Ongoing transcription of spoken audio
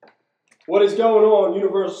What is going on,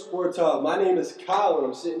 Universal Sports Hub? My name is Kyle, and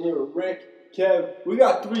I'm sitting here with Rick, Kev. We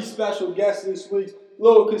got three special guests this week.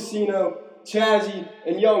 Little Casino, Chazzy,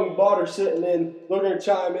 and Young Butter sitting in. They're going to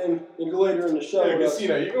chime in later in the show. Yeah,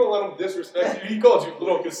 Casino. You going to let him disrespect you? He called you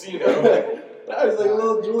Little Casino. That was like a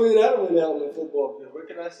little Julian Edelman out in the football field. What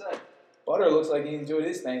can I say? Butter looks like he enjoyed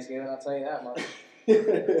his Thanksgiving, I'll tell you that much.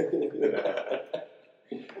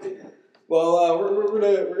 Well, we're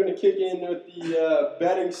gonna kick in with the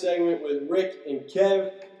betting segment with Rick and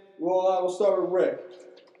Kev. We'll start with Rick.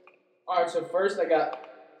 All right, so first I got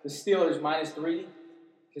the Steelers -3.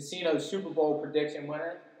 Casino Super Bowl prediction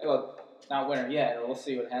winner. Well, not winner yet. We'll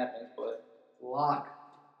see what happens, but Lock.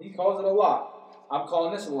 he calls it a lock. I'm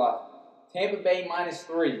calling this a lock. Tampa Bay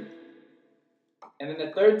 -3. And then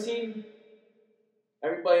the third team,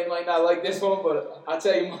 everybody might not like this one, but I'll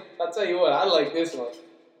tell you what, I like this one.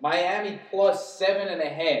 Miami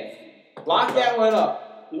 +7.5. Lock that one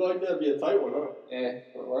up. You like that to be a tight one, huh? Yeah.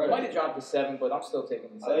 All right. Might have dropped to 7, but I'm still taking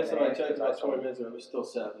the 7. Last time I checked about 20 minutes ago, it was still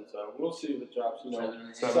 7, so we'll see if it drops,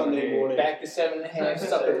 Sunday morning. Back to 7.5.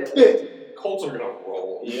 Sucker. Colts are going to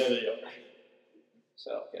roll. Yeah, they are.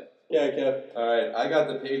 So, yeah. Yeah, Kev. All right, I got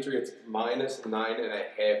the Patriots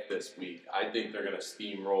 -9.5 this week. I think they're going to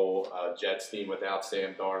steamroll Jets team without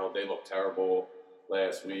Sam Darnold. They looked terrible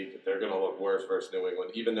last week. They're going to look worse versus New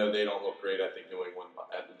England. Even though they don't look great, I think New England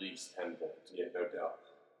at least 10 points. Yeah, no doubt.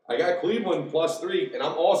 I got Cleveland +3, and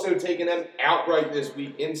I'm also taking them outright this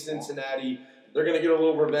week in Cincinnati. They're going to get a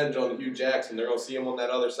little revenge on Hugh Jackson. They're going to see him on that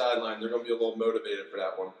other sideline. They're going to be a little motivated for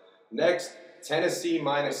that one. Next, Tennessee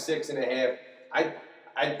 -6.5.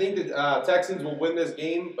 I think the Texans will win this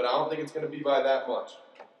game, but I don't think it's going to be by that much.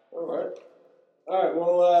 All right,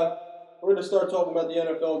 well, we're going to start talking about the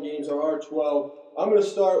NFL games, our R12. I'm going to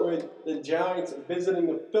start with the Giants visiting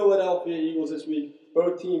the Philadelphia Eagles this week.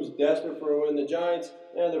 Both teams desperate for a win. The Giants,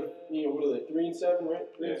 they're, what are they, 3-7, right?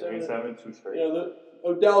 3-7, 2 straight.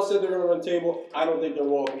 Odell said they're going to run table. I don't think they're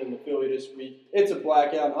walking into Philly this week. It's a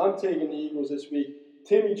blackout. I'm taking the Eagles this week.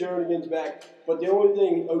 Timmy Jernigan's back. But the only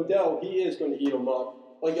thing, Odell, he is going to eat them up.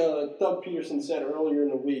 Like Doug Peterson said earlier in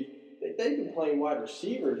the week, they've been playing wide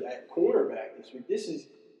receivers at cornerback this week.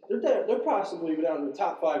 They're possibly down in the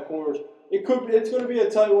top 5 corners. It's going to be a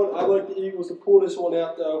tight one. I like the Eagles to pull this one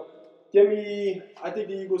out, though. I think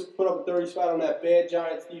the Eagles put up a 30 spot on that bad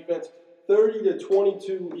Giants defense.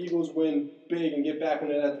 30-22, Eagles win big and get back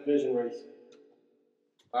into that division race.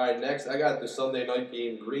 All right, next I got the Sunday night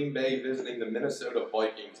game, Green Bay visiting the Minnesota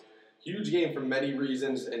Vikings. Huge game for many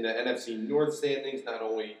reasons in the NFC North standings, not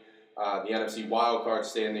only the NFC wildcard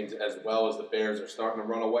standings, as well as the Bears are starting to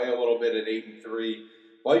run away a little bit at 8-3.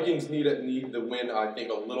 Vikings need the win, I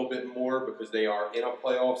think, a little bit more because they are in a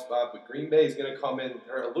playoff spot. But Green Bay is going to come in.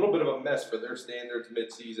 They're a little bit of a mess for their standards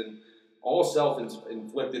midseason. All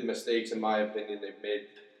self-inflicted mistakes, in my opinion, they've made.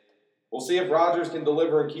 We'll see if Rodgers can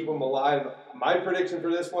deliver and keep them alive. My prediction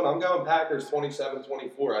for this one, I'm going Packers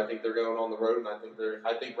 27-24. I think they're going on the road, and I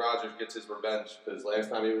think Rodgers gets his revenge because last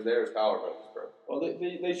time he was there, his collarbone was broke. Well,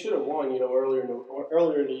 they should have won, earlier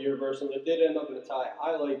in the year versus they did end up in a tie.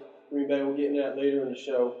 I like Green Bay. We'll get into that later in the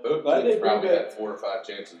show. Both teams probably had 4 or 5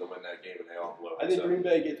 chances to win that game, and they all blew it. I think Green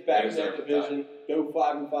Bay gets back in that division, go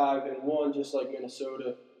 5-5-1, just like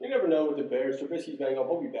Minnesota. You never know with the Bears. Trubisky's banged up.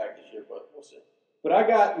 He'll be back this year, but we'll see. But I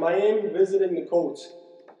got Miami visiting the Colts.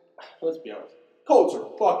 Let's be honest. Colts are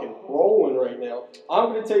fucking rolling right now.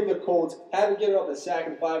 I'm going to take the Colts. Haven't given up a sack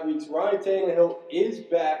in 5 weeks. Ryan Tannehill is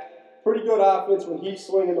back. Pretty good offense when he's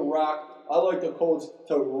swinging the rock. I like the Colts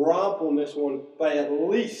to romp on this one by at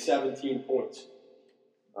least 17 points.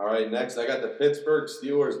 All right, next I got the Pittsburgh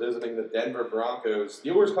Steelers visiting the Denver Broncos.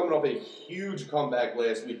 Steelers coming off a huge comeback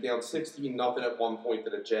last week, down 16-0 at one point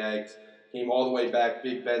to the Jags. Came all the way back,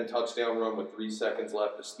 Big Ben touchdown run with 3 seconds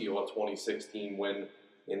left to steal a 2016 win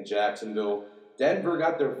in Jacksonville. Denver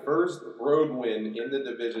got their first road win in the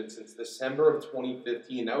division since December of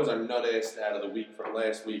 2015. That was our nut-ass stat of the week from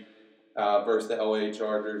last week versus the LA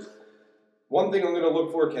Chargers. One thing I'm going to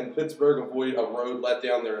look for, can Pittsburgh avoid a road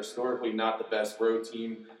letdown? They're historically not the best road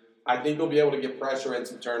team. I think they'll be able to get pressure and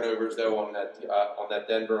some turnovers, though, on that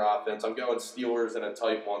Denver offense. I'm going Steelers in a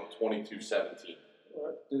tight one, 22-17.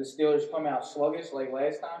 Do the Steelers come out sluggish like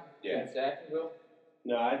last time against Jacksonville?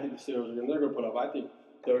 No, I think the Steelers they're going to put up,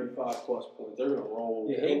 35-plus points. They're going to roll.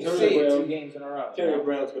 You hate to see it 2 games in a row. Terry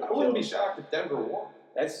Brown's going to I wouldn't be shocked if Denver won.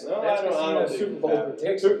 That's I don't Super Bowl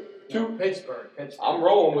prediction. Pittsburgh. I'm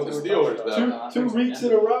rolling with the Steelers, though. Two weeks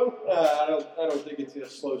in a row? I don't think it's a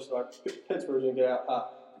slow start. Pittsburgh's going to get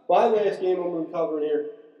out. My last game I'm going to cover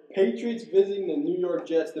here, Patriots visiting the New York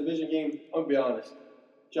Jets division game. I'm going to be honest.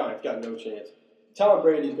 Giants got no chance. Tom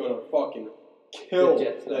Brady's going to fucking killed The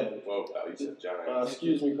Jets, them. Whoa, you said Giants.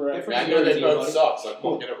 Excuse me, correct. I know they both suck, so I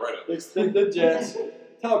won't get it right. It's the Jets.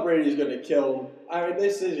 Tom Brady's going to kill them. I mean,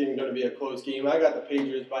 this isn't even going to be a close game. I got the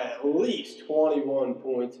Patriots by at least 21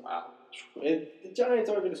 points. Wow. And the Giants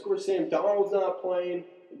aren't going to score. Sam Darnold's not playing.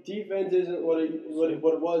 The defense isn't what it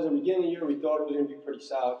was in the beginning of the year. We thought it was going to be pretty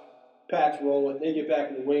solid. Pats rolling. They get back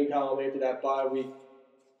in the win column after that bye week.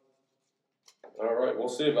 All right, we'll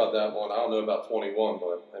see about that one. I don't know about 21,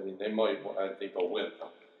 but I mean, they might. I think they'll win.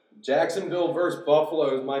 Jacksonville versus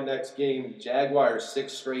Buffalo is my next game. Jaguars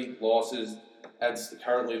 6 straight losses. That's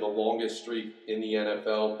currently the longest streak in the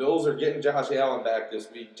NFL. Bills are getting Josh Allen back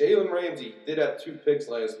this week. Jalen Ramsey did have 2 picks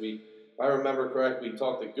last week. If I remember correctly, we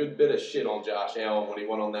talked a good bit of shit on Josh Allen when he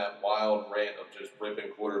went on that wild rant of just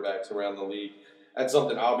ripping quarterbacks around the league. That's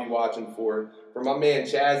something I'll be watching for. For my man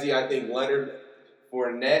Chazzy, I think Leonard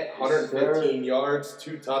Fournette, 115 yards,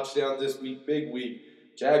 2 touchdowns this week. Big week.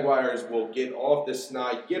 Jaguars will get off the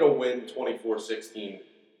snide, get a win 24-16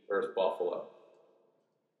 versus Buffalo.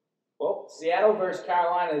 Well, Seattle versus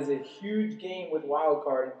Carolina is a huge game with wild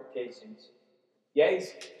card implications. Yates,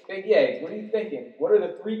 big Yates, what are you thinking? What are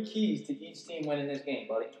the 3 keys to each team winning this game,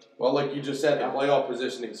 buddy? Well, like you just said, the playoff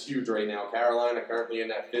positioning is huge right now. Carolina currently in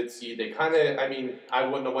that 5th seed. They kind of, I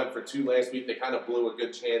wouldn't have went for 2 last week. They kind of blew a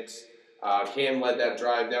good chance. Cam led that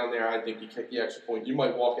drive down there. I think he kicked the extra point. You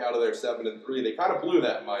might walk out of there 7-3. They kind of blew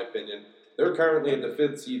that, in my opinion. They're currently at the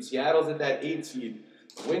 5th seed. Seattle's at that 8th seed.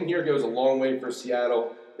 The win here goes a long way for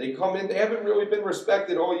Seattle. They come in. They haven't really been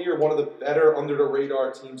respected all year. One of the better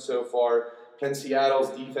under-the-radar teams so far. Can Seattle's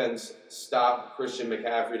defense stop Christian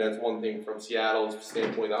McCaffrey? That's one thing from Seattle's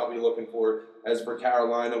standpoint I'll be looking for. As for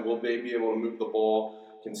Carolina, will they be able to move the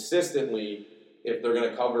ball consistently if they're going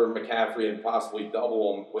to cover McCaffrey and possibly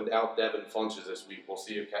double him without Devin Funchess this week? We'll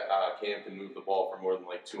see if Cam can move the ball for more than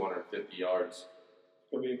like 250 yards.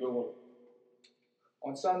 It'll be a good one.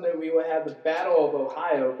 On Sunday, we will have the Battle of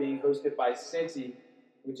Ohio being hosted by Cincy,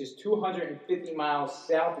 which is 250 miles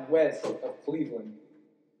southwest of Cleveland.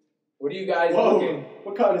 What are you guys looking?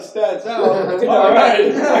 What kind of stats out? All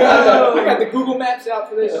right. I got the Google Maps out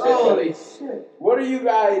for this. Holy shit. What are you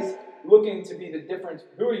guys looking to be the difference?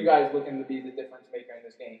 Who are you guys looking to be the difference maker in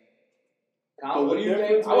this game? Colin, what do you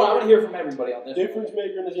think? I want to hear from everybody on this. Difference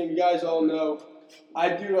maker in this game. You guys all know. I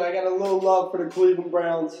got a little love for the Cleveland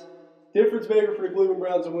Browns. Difference maker for the Cleveland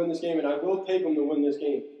Browns to win this game, and I will take them to win this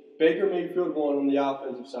game. Baker Mayfield won on the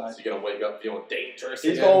offensive side. Is he going to wake up feeling dangerous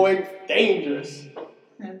He's again? going to wake dangerous.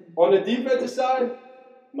 On the defensive side,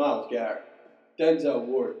 Myles Garrett, Denzel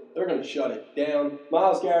Ward. They're going to shut it down.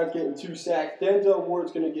 Myles Garrett's getting 2 sacks. Denzel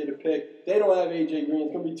Ward's going to get a pick. They don't have A.J. Green.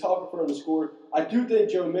 It's going to be tougher for him to score. I do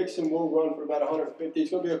think Joe Mixon will run for about 150.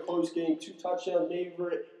 It's going to be a close game. 2 touchdowns maybe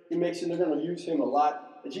for Mixon. They're going to use him a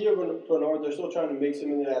lot. Gio Bernard, they're still trying to mix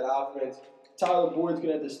him into that offense. Tyler Boyd's going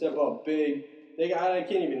to have to step up big. I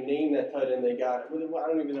can't even name that tight end they got. I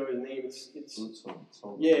don't even know his name. It's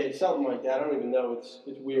something like that. I don't even know.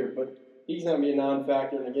 It's weird, but he's going to be a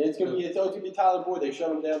non-factor in the game. It's going to be Tyler Boyd. They shut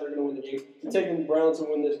him down. They're going to win the game. I'm taking the Browns to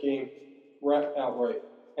win this game outright.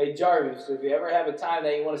 Hey Jarvis, if you ever have a time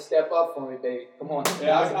that you want to step up for me, baby, come on.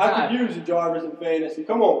 Yeah, I could use a Jarvis in fantasy.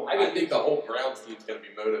 Come on. I think the whole Browns team's going to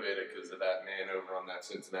be motivated because of that man over on that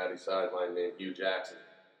Cincinnati sideline named Hugh Jackson.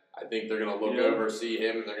 I think they're going to look over, see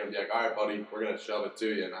him, and they're going to be like, all right, buddy, we're going to shove it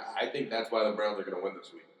to you. And I think that's why the Browns are going to win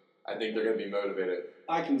this week. I think they're going to be motivated.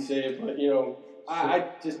 I can say it, but, I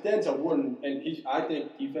just Denzel Ward, and I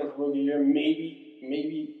think defensive rookie year,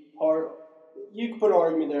 maybe hard. You could put an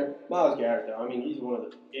argument there. Myles Garrett, though. I mean, he's one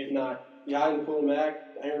of the, if not behind Khalil Mack,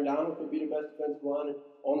 Aaron Donald could be the best defensive lineman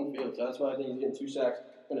on the field. So that's why I think he's getting 2 sacks.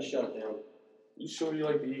 Going to shut it down. You sure you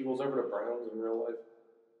like the Eagles over the Browns in real life?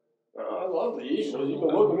 I love the Eagles. You can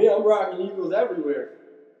look at me. I'm rocking Eagles everywhere.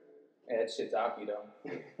 Yeah, that shit's hockey,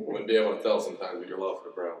 though. Wouldn't be able to tell sometimes with your love for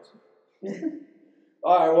the Browns.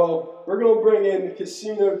 All right, well, we're going to bring in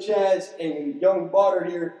Casino Chaz and Young Butter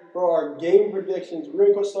here for our game predictions.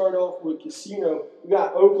 We're going to start off with Casino. We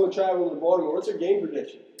got Oakland traveling to Baltimore. What's your game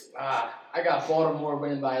prediction? I got Baltimore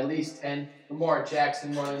winning by at least 10. Lamar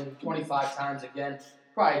Jackson running 25 times again.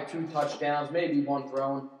 Probably 2 touchdowns, maybe 1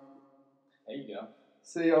 thrown. There you go.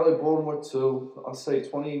 See, I like Baltimore too. I'll say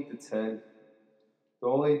 28-10. The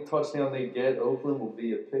only touchdown they get, Oakland, will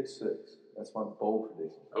be a pick 6. That's my bold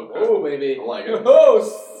prediction. Okay. Oh, baby. I like it.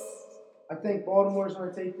 I think Baltimore's going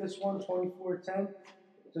to take this one 24-10.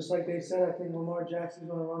 Just like they said, I think Lamar Jackson's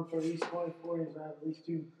going to run for at least 24. He's going to have at least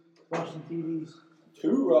 2 rushing TDs.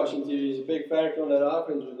 2 rushing TDs, a big factor on that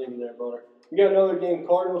offense was thinking there, Butter. We got another game.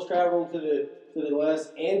 Cardinals traveling to the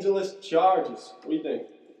Los Angeles Chargers. What do you think?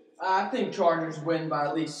 I think Chargers win by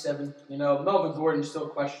at least 7. You know, Melvin Gordon's still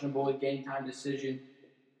questionable, a game time decision.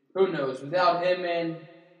 Who knows? Without him, man,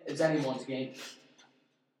 it's anyone's game.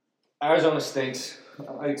 Arizona stinks.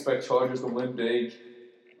 I expect Chargers to win big,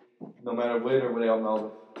 no matter with or without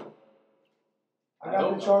Melvin. I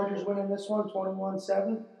got the Chargers winning this one,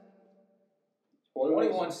 21-7.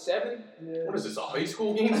 21-7? Yeah. What is this, a high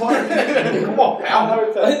school game? Come on,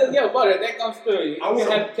 pal. Yo, Butter, that comes through. I'm You're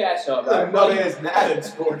gonna- have to cash up. That nut ass Madden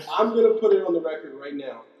scored. I'm going to put it on the record right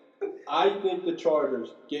now. I think the Chargers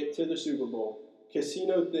get to the Super Bowl.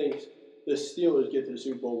 Casino thinks the Steelers get to the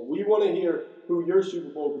Super Bowl. We want to hear who your Super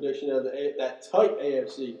Bowl prediction of that tight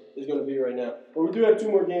AFC is going to be right now. But we do have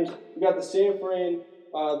 2 more games. We got the San Fran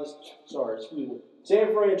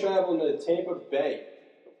traveling to Tampa Bay.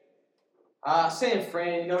 San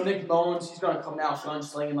Fran, you know, Nick Mullins, he's going to come out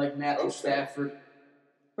gunslinging like Matthew Okay. Stafford.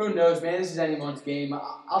 Who knows, man? This is anyone's game.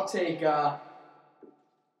 I'll take I'll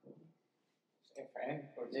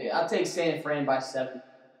take San Fran by 7.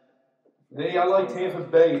 Me, I like Tampa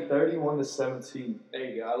Bay, 31-17. There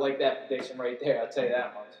you go. I like that prediction right there. I'll tell you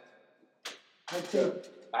that much. I took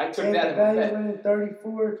that Tampa in my Bay bet. winning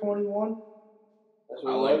 34-21. That's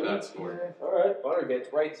I what like we that score. All right. Butter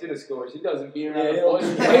gets right to the scores. He doesn't beat around Yeah, the he'll- bush.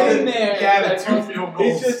 Right in there. Yeah, the 2 field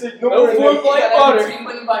goals. He's just No ignoring fourth it. play Butter. Team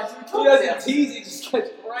winning by 2 touchdowns. He doesn't tease. He just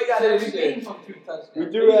gets right He got to the every shit. game from 2 touchdowns. We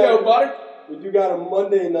There do you go, have Butter. We do got a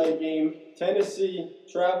Monday night game. Tennessee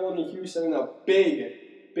traveling to Houston in a big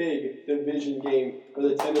division game for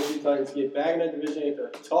the Tennessee Titans to get back in that division after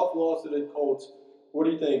a tough loss to the Colts. What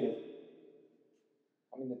are you thinking?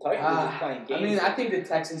 I mean, the Titans are just playing games. I think the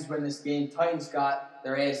Texans win this game. Titans got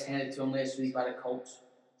their ass handed to them last week by the Colts.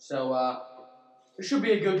 So, it should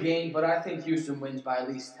be a good game, but I think Houston wins by at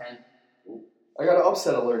least 10. I got an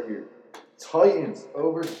upset alert here. Titans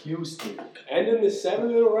over Houston. Ending the 7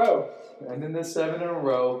 in a row. And then the 7 in a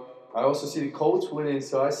row. I also see the Colts winning,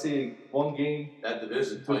 so I see one game, That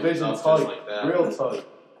division division tightens up tight, just like that. real tight,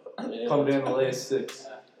 Yeah, come down the last 6.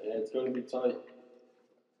 yeah, it's going to be tight.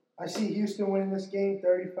 I see Houston winning this game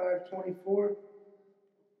 35-24.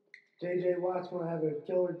 J.J. Watt's going to have a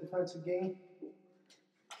killer defensive game.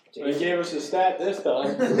 They gave us a stat this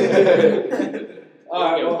time. There All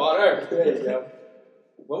right, you go, well, Butter. there you go.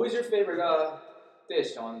 What was your favorite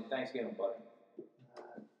dish on Thanksgiving, Butter?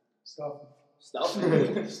 Stuff.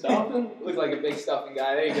 Stuffing. Stuffing? Look like a big stuffing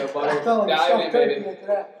guy. There you go, Butter. I felt like Dive stuffed in, turkey baby. after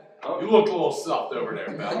that. You look a little soft over there,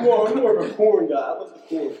 I'm man. more of a corn guy. I love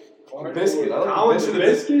the corn. Biscuit. I like Colin the should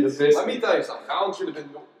biscuit. have- The biscuit. Let me tell you something. Colin should have been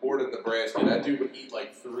born in Nebraska. That dude would eat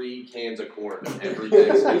like 3 cans of corn every day.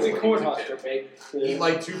 He's a when he corn was a kid. husker, baby. Eat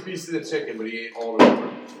like 2 pieces of chicken, but he ate all the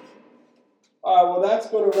corn. All right, well, that's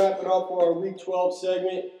going to wrap it up for our Week 12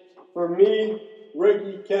 segment. For me,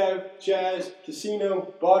 Ricky, Kev, Chaz,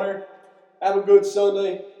 Casino, Butter, have a good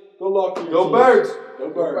Sunday. Good luck to your Go teams. Birds! Go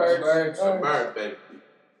Birds. Birds. Bird, baby.